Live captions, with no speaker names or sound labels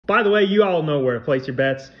By the way, you all know where to place your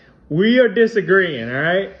bets. We are disagreeing, all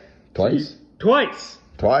right? Twice? Twice.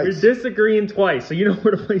 Twice. We're disagreeing twice, so you know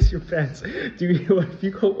where to place your bets. If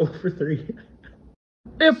you go over 3.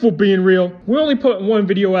 If we're being real, we're only putting one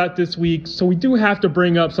video out this week, so we do have to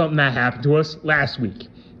bring up something that happened to us last week.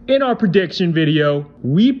 In our prediction video,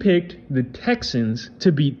 we picked the Texans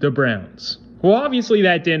to beat the Browns. Well, obviously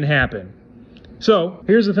that didn't happen. So,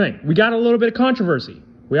 here's the thing. We got a little bit of controversy.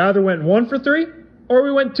 We either went 1 for 3 or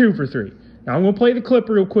we went 2 for 3. Now, I'm going to play the clip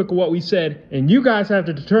real quick of what we said, and you guys have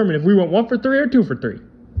to determine if we went 1 for 3 or 2 for 3.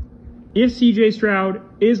 If CJ Stroud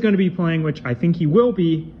is going to be playing, which I think he will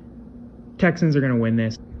be, Texans are going to win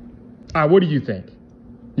this. What do you think?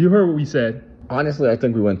 You heard what we said. Honestly, I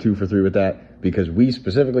think we went 2 for 3 with that because we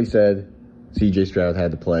specifically said CJ Stroud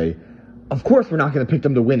had to play. Of course, we're not going to pick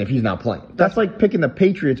them to win if he's not playing. That's like picking the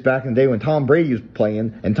Patriots back in the day when Tom Brady was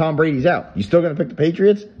playing and Tom Brady's out. You still going to pick the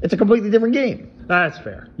Patriots? It's a completely different game. That's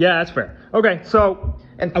fair. Yeah, that's fair. Okay, so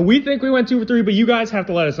we think we went 2 for 3, but you guys have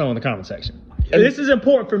to let us know in the comment section. And this is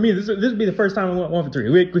important for me. This would be the first time we went 1 for 3.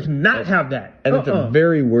 We cannot have that. And at the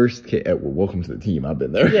very worst case, welcome to the team. I've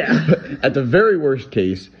been there. Yeah. At the very worst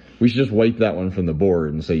case, we should just wipe that one from the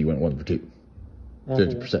board and say you went 1 for 2.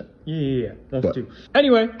 50%. Yeah. That's 2.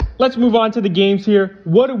 Anyway, let's move on to the games here.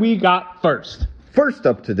 What do we got first? First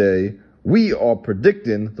up today, we are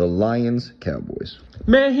predicting the Lions-Cowboys.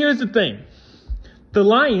 Man, here's the thing. The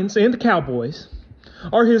Lions and the Cowboys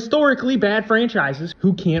are historically bad franchises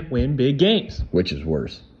who can't win big games. Which is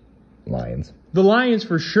worse? Lions. The Lions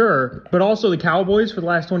for sure, but also the Cowboys for the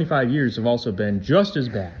last 25 years have also been just as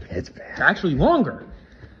bad. It's bad. Actually longer.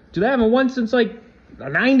 They haven't won since like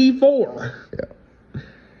 94. Yeah.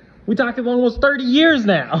 We talking almost 30 years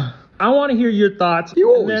now. I want to hear your thoughts.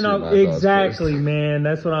 You always hear my thoughts exactly, first. man.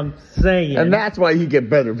 That's what I'm saying. And that's why you get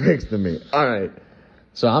better picks than me. All right.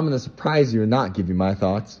 So I'm going to surprise you and not give you my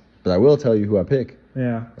thoughts, but I will tell you who I pick.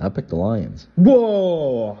 Yeah. I picked the Lions.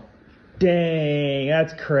 Whoa. Dang,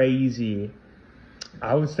 that's crazy.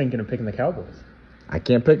 I was thinking of picking the Cowboys. I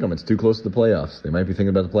can't pick them. It's too close to the playoffs. They might be thinking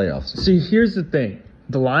about the playoffs. See, here's the thing.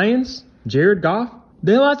 The Lions, Jared Goff,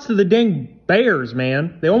 they lost to the dang Bears,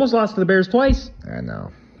 man. They almost lost to the Bears twice. I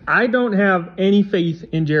know. I don't have any faith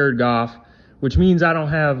in Jared Goff, which means I don't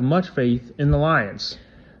have much faith in the Lions.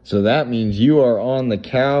 So that means you are on the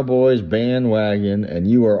Cowboys bandwagon and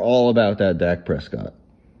you are all about that Dak Prescott.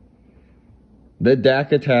 The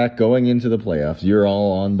Dak attack going into the playoffs. You're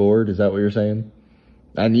all on board? Is that what you're saying?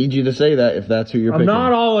 I need you to say that if that's who you're picking. I'm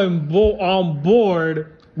not all on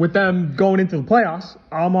board with them going into the playoffs.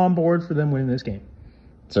 I'm on board for them winning this game.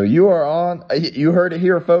 So you are on. You heard it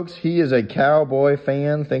here, folks. He is a Cowboy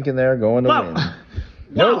fan thinking they're going to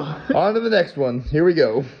win. No. On to the next one. Here we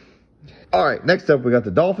go. All right, next up, we got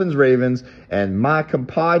the Dolphins, Ravens, and my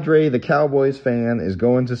compadre, the Cowboys fan, is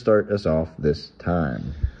going to start us off this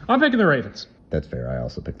time. I'm picking the Ravens. That's fair. I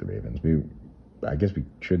also picked the Ravens. I guess we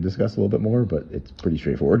should discuss a little bit more, but it's pretty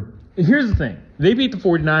straightforward. Here's the thing. They beat the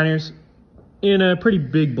 49ers in a pretty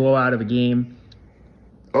big blowout of a game.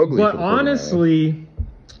 Ugly. But honestly,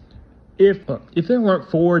 if there weren't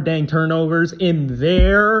 4 dang turnovers in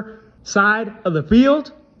their side of the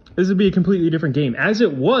field, this would be a completely different game. As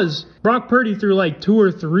it was, Brock Purdy threw like 2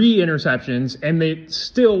 or 3 interceptions, and it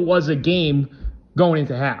still was a game going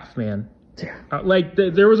into half, man.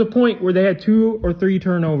 There was a point where they had 2 or 3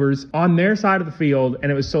 turnovers on their side of the field,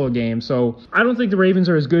 and it was still a game. So I don't think the Ravens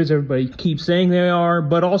are as good as everybody keeps saying they are,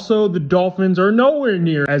 but also the Dolphins are nowhere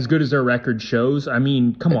near as good as their record shows. I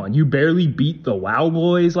mean, come on. You barely beat the Wow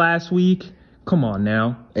Boys last week. Come on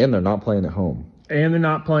now. And they're not playing at home.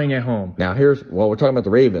 Now, we're talking about the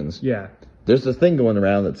Ravens. Yeah. There's this thing going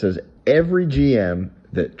around that says every GM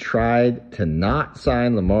that tried to not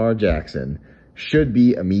sign Lamar Jackson should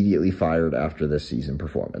be immediately fired after this season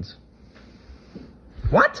performance.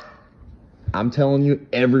 What? I'm telling you,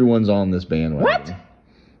 everyone's on this bandwagon. What?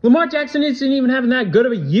 Lamar Jackson isn't even having that good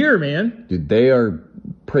of a year, man. Dude, they are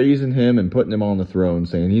praising him and putting him on the throne,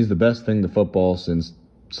 saying he's the best thing to football since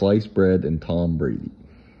sliced bread and Tom Brady.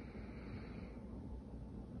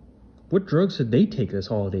 What drugs did they take this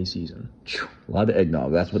holiday season? A lot of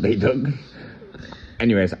eggnog. That's what they took.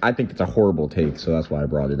 Anyways, I think it's a horrible take, so that's why I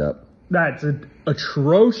brought it up. That's an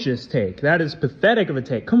atrocious take. That is pathetic of a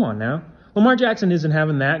take. Come on now. Lamar Jackson isn't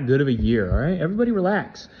having that good of a year, all right? Everybody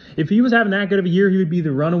relax. If he was having that good of a year, he would be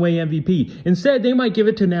the runaway MVP. Instead, they might give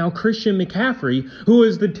it to now Christian McCaffrey, who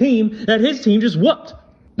is the team that his team just whooped.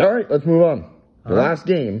 All right, let's move on. The last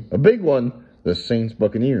game, a big one, the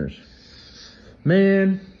Saints-Buccaneers.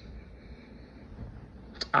 Man,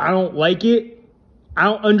 I don't like it. I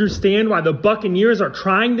don't understand why the Buccaneers are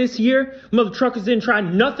trying this year. Mother truckers didn't try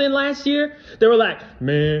nothing last year. They were like,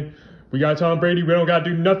 man, we got Tom Brady. We don't got to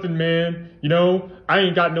do nothing, man. You know, I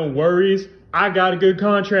ain't got no worries. I got a good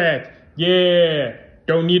contract. Yeah.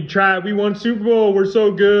 Don't need to try. We won Super Bowl. We're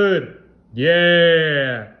so good.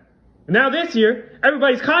 Yeah. And now this year,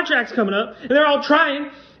 everybody's contract's coming up, and they're all trying,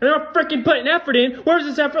 and they're all freaking putting effort in. Where's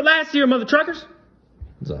this effort last year, mother truckers?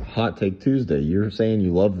 It's a hot take Tuesday. You're saying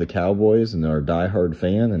you love the Cowboys and are a diehard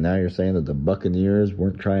fan, and now you're saying that the Buccaneers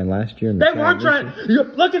weren't trying last year. And they weren't trying.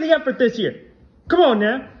 Look at the effort this year. Come on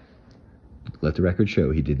now. Let the record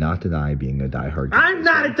show he did not deny being a diehard. I'm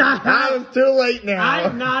not a diehard. I was too late now.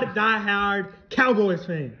 I'm not a diehard Cowboys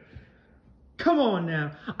fan. Come on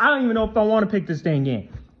now. I don't even know if I want to pick this dang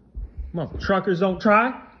game. Mother truckers don't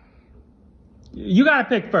try. You got to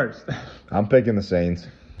pick first. I'm picking the Saints.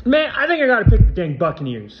 Man, I think I got to pick the dang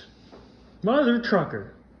Buccaneers. Mother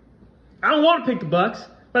trucker. I don't want to pick the Bucs,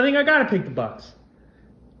 but I think I got to pick the Bucs.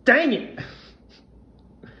 Dang it.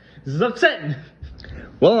 This is upsetting.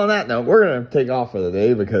 Well, on that note, we're going to take off for the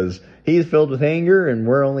day because he's filled with anger and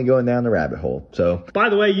we're only going down the rabbit hole. So, by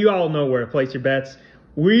the way, you all know where to place your bets.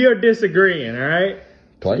 We are disagreeing, all right?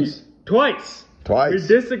 Twice. We're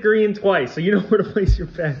disagreeing twice, so you know where to place your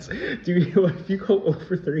bets. If you go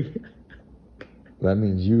over 3. That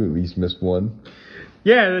means you at least missed one.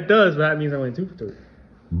 Yeah, that does, but that means I went 2 for 3.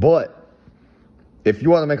 But if you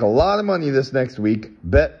want to make a lot of money this next week,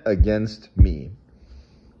 bet against me.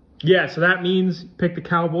 Yeah, so that means pick the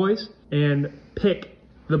Cowboys and pick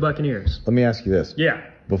the Buccaneers. Let me ask you this. Yeah.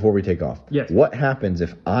 Before we take off. Yes. What happens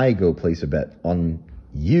if I go place a bet on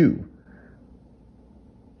you?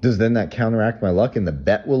 Does then that counteract my luck and the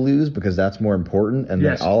bet will lose because that's more important and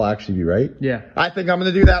yes. then I'll actually be right? Yeah. I think I'm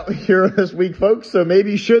going to do that here this week, folks. So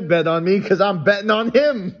maybe you should bet on me because I'm betting on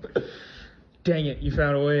him. Dang it. You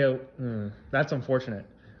found a way. That's unfortunate.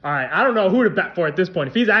 All right. I don't know who to bet for at this point.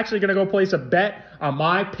 If he's actually going to go place a bet on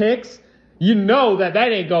my picks, you know that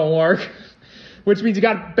ain't going to work. Which means you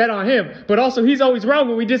got to bet on him. But also, he's always wrong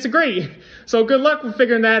when we disagree. So good luck with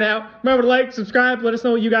figuring that out. Remember to like, subscribe, let us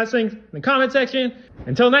know what you guys think in the comment section.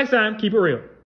 Until next time, keep it real.